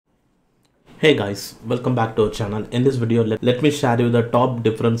Hey guys, welcome back to our channel. In this video, let me share you the top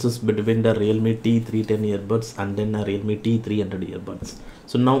differences between the Realme T310 earbuds and then a Realme T300 earbuds.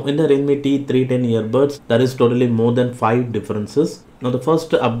 So now in the Realme T310 earbuds, there is totally more than 5 differences. Now the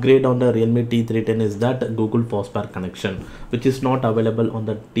first upgrade on the Realme T310 is that Google Fastpair connection, which is not available on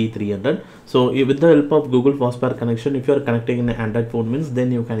the T300. So with the help of Google Fastpair connection, if you are connecting in an Android phone means,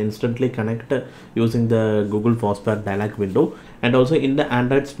 then you can instantly connect using the Google Fastpair dialog window. And also in the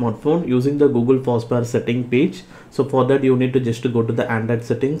Android smartphone using the Google Fastpair setting page. So for that you need to just go to the Android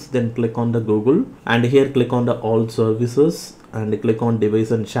settings, then click on the Google, and here click on the all services and click on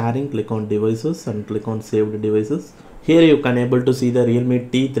device and sharing, click on devices and click on saved devices. Here you can able to see the Realme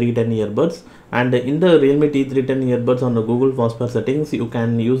T310 earbuds, and in the Realme T310 earbuds on the Google Fastpair settings you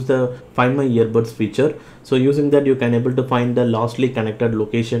can use the Find My Earbuds feature. So using that you can able to find the lastly connected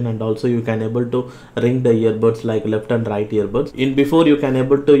location, and also you can able to ring the earbuds like left and right earbuds. In before you can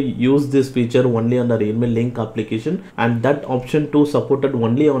able to use this feature only on the Realme Link application, and that option too supported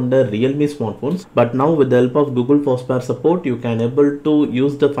only on the Realme smartphones. But now with the help of Google Fastpair support, you can able to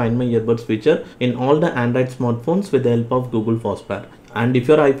use the Find My Earbuds feature in all the Android smartphones with the help of Google Fastpair. And if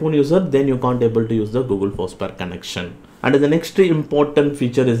you're iPhone user, then you can't able to use the Google Fastpair connection. And the next important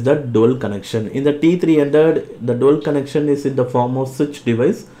feature is the dual connection. In the T300, the dual connection is in the form of switch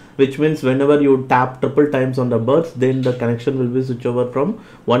device, which means whenever you tap triple times on the buds, then the connection will be switch over from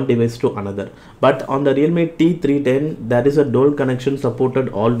one device to another. But on the Realme T310, there is a dual connection supported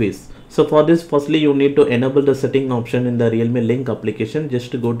always. So for this, firstly you need to enable the setting option in the Realme Link application.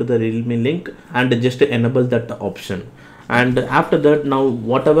 Just go to the Realme Link and just enable that option. And after that, now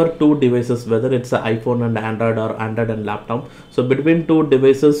whatever two devices, whether it's an iPhone and Android or Android and laptop, so between two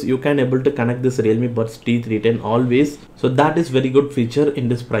devices you can able to connect this Realme Buds T310 always. So that is very good feature in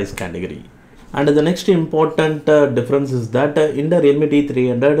this price category. And the next important difference is that in the Realme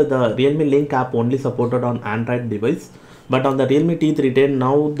T300, the Realme Link app only supported on Android device. But on the Realme T310,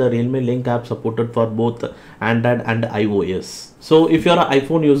 now the Realme Link app supported for both Android and iOS. So if you're an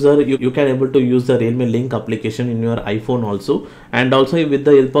iPhone user, you can able to use the Realme Link application in your iPhone also. And also with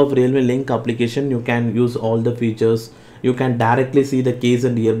the help of Realme Link application, you can use all the features. You can directly see the case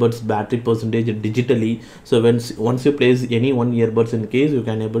and earbuds battery percentage digitally. So once you place any one earbuds in case, you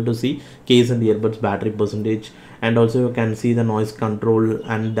can able to see case and earbuds battery percentage. And also you can see the noise control,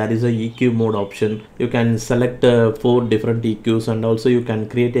 and there is a EQ mode option. You can select 4 different EQs, and also you can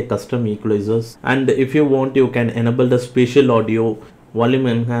create a custom equalizers. And if you want, you can enable the spatial audio, volume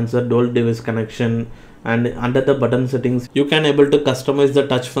enhancer, dual device connection, and under the button settings you can able to customize the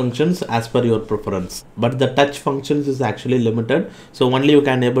touch functions as per your preference. But the touch functions is actually limited, so only you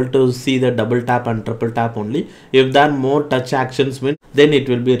can able to see the double tap and triple tap only. If there are more touch actions, then it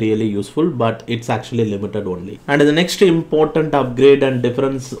will be really useful, but it's actually limited only. And the next important upgrade and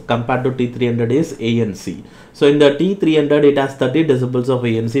difference compared to T300 is ANC. So in the T300 it has 30 decibels of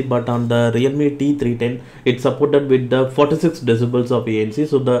ANC, but on the Realme T310 it's supported with the 46 decibels of ANC.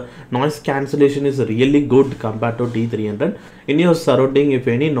 So the noise cancellation is really good compared to T300. In your surrounding, if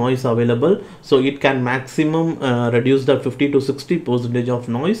any noise available, so it can maximum reduce the 50 to 60% of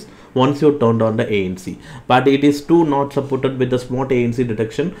noise once you turned on the ANC. But it is too not supported with the smart ANC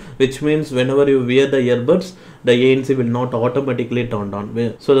detection, which means whenever you wear the earbuds, the ANC will not automatically turn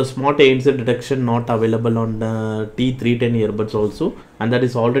on. So the smart ANC detection not available on the T310 earbuds also, and that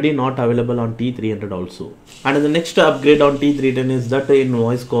is already not available on T300 also. And the next upgrade on T310 is that in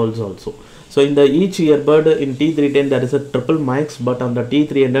voice calls also. So in the each earbud in T310 there is a triple mics, but on the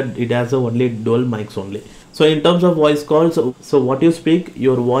T300 it has only dual mics only. So in terms of voice calls, so what you speak,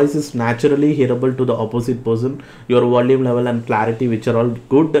 your voice is naturally hearable to the opposite person. Your volume level and clarity, which are all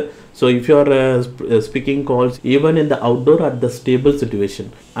good. So if you are speaking calls even in the outdoor at the stable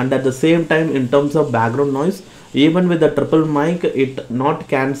situation, and at the same time in terms of background noise, even with the triple mic, it not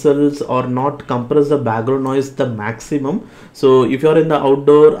cancels or not compress the background noise the maximum. So if you're in the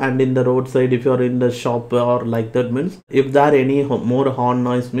outdoor and in the roadside, if you're in the shop or like that, means if there are any more horn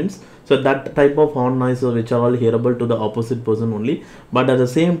noise means, so that type of horn noise which are all hearable to the opposite person only. But at the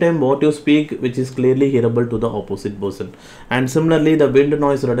same time what you speak, which is clearly hearable to the opposite person. And similarly the wind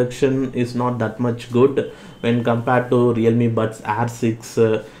noise reduction is not that much good when compared to Realme Buds Air 6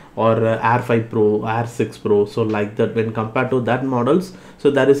 or Air 5 Pro, Air 6 Pro. So like that, when compared to that models,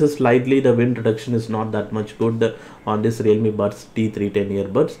 so there is a slightly the wind reduction is not that much good on this Realme Buds T310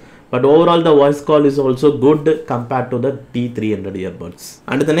 earbuds. But overall the voice call is also good compared to the T300 earbuds.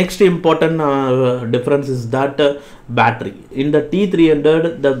 And the next important difference is that battery. In the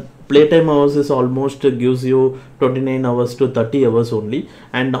T300 the playtime hours is almost gives you 29 hours to 30 hours only,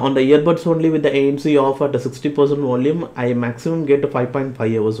 and on the earbuds only with the ANC off at a 60% volume, I maximum get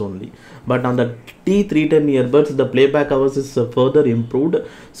 5.5 hours only. But on the T310 earbuds, the playback hours is further improved.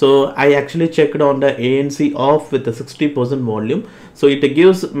 So I actually checked on the ANC off with the 60% volume, so it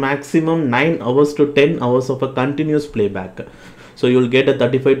gives maximum 9 hours to 10 hours of a continuous playback. So you'll get a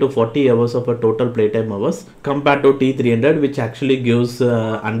 35 to 40 hours of a total playtime hours compared to T300, which actually gives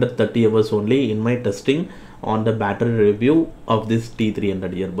under 30 hours only in my testing on the battery review of this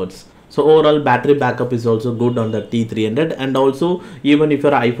T300 earbuds. So overall battery backup is also good on the T300, and also even if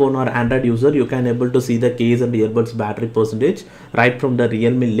you're an iPhone or Android user, you can able to see the case and the earbuds battery percentage right from the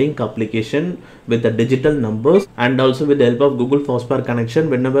Realme Link application with the digital numbers, and also with the help of Google Fastpair connection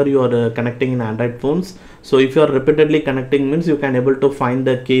whenever you are connecting in Android phones. So if you are repeatedly connecting means you can able to find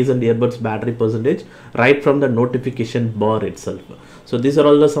the case and the earbuds battery percentage right from the notification bar itself. So these are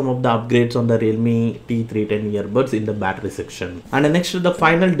all some of the upgrades on the Realme T310 earbuds in the battery section. And next, the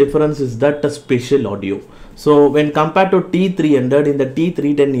final difference is that the spatial audio. So when compared to T300, in the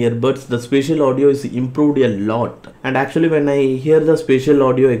T310 earbuds, the spatial audio is improved a lot. And actually when I hear the spatial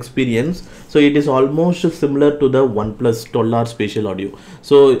audio experience, so it is almost similar to the OnePlus 12R spatial audio.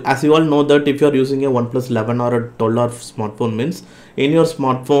 So as you all know that if you are using a OnePlus 11 or a 12R smartphone means, in your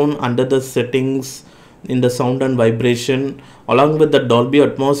smartphone under the settings, in the sound and vibration, along with the Dolby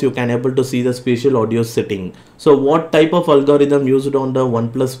Atmos, you can able to see the spatial audio setting. So what type of algorithm used on the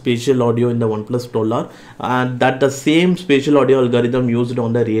OnePlus spatial audio in the OnePlus 12R, and that the same spatial audio algorithm used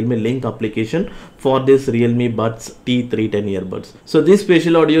on the Realme Link application for this Realme Buds T310 earbuds. So this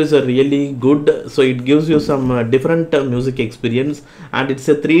spatial audio is a really good, so it gives you some different music experience, and it's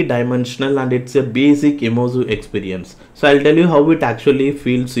a 3-dimensional and it's a basic immersive experience. So I'll tell you how it actually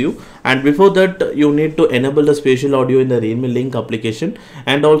feels you, and before that you need to enable the spatial audio in the Realme Link application,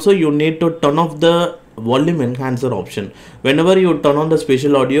 and also you need to turn off the volume enhancer option. Whenever you turn on the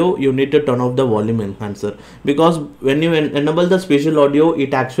spatial audio, you need to turn off the volume enhancer, because when you enable the spatial audio,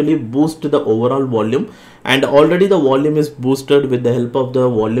 it actually boosts the overall volume, and already the volume is boosted with the help of the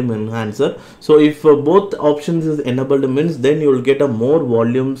volume enhancer. So if both options is enabled means, then you will get a more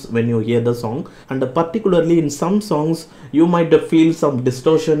volumes when you hear the song, and particularly in some songs you might feel some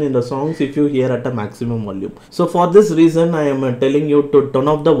distortion in the songs if you hear at a maximum volume. So for this reason I am telling you to turn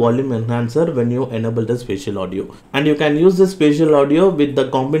off the volume enhancer when you enable the spatial audio, and you can use the spatial audio with the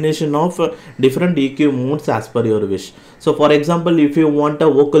combination of different EQ modes as per your wish. So for example, if you want the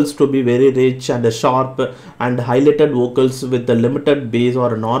vocals to be very rich and sharp and highlighted vocals with the limited bass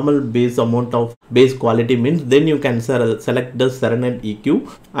or a normal bass amount of bass quality means, then you can select the Serenade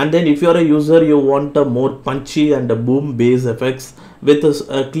EQ. And then if you are a user, you want a more punchy and a boom bass effects with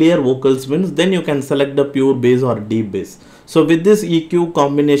clear vocals means, then you can select the pure bass or deep bass. So with this EQ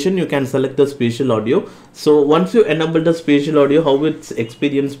combination, you can select the spatial audio. So once you enable the spatial audio, how its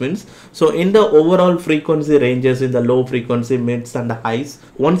experience means, so in the overall frequency ranges, in the low frequency, mids and highs,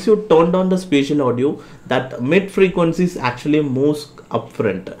 once you turn on the spatial audio, that mid frequencies actually moves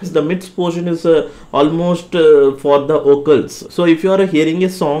upfront. The mids portion is almost for the vocals. So if you are hearing a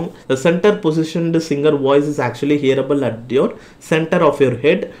song, the center positioned singer voice is actually hearable at your center of your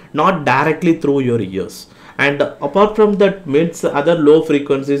head, not directly through your ears. And apart from that mids, other low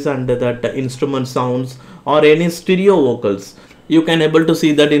frequencies and that instrument sounds or any stereo vocals, you can able to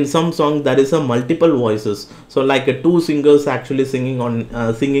see that in some songs there is a multiple voices, so like two singers actually singing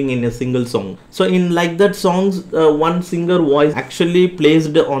in a single song. So in like that songs, one singer voice actually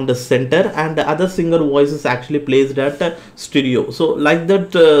placed on the center and the other singer voice is actually placed at stereo. So like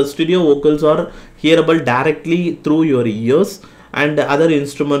that stereo vocals are hearable directly through your ears, and other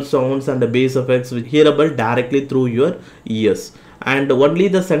instrument sounds and the bass effects hearable directly through your ears, and only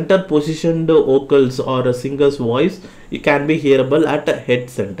the center positioned vocals or a singer's voice it can be hearable at a head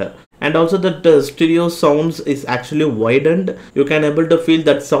center. And also that stereo sounds is actually widened, you can able to feel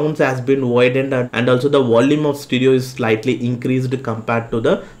that sounds has been widened, and also the volume of stereo is slightly increased compared to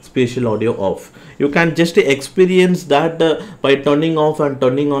the spatial audio off. You can just experience that by turning off and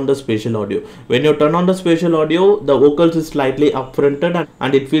turning on the spatial audio. When you turn on the spatial audio, the vocals is slightly upfronted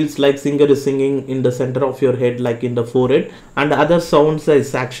and it feels like singer is singing in the center of your head, like in the forehead, and other sounds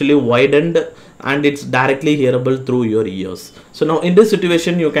is actually widened and it's directly hearable through your ears. So now in this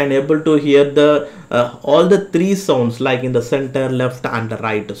situation you can able to hear the all the three sounds, like in the center, left and the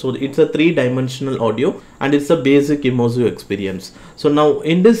right. So it's a three-dimensional audio and it's a basic immersive experience. So now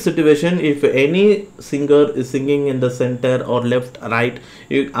in this situation, if any singer is singing in the center or left, right,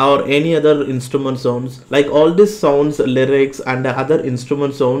 or any other instrument sounds, like all these sounds, lyrics and other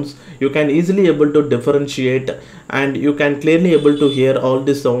instrument sounds, you can easily able to differentiate and you can clearly able to hear all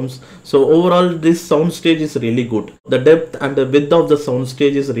these sounds. So overall this sound stage is really good. The depth and the width of the sound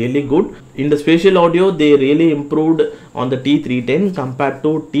stage is really good. In the spatial audio they really improved on the T310 compared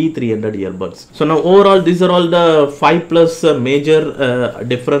to T300 earbuds. So now overall these are all the 5 plus major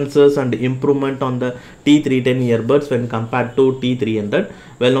differences and improvement on the T310 earbuds when compared to T300.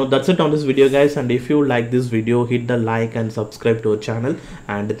 Well, now that's it on this video guys, and if you like this video, hit the like and subscribe to our channel,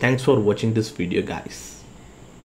 and thanks for watching this video guys.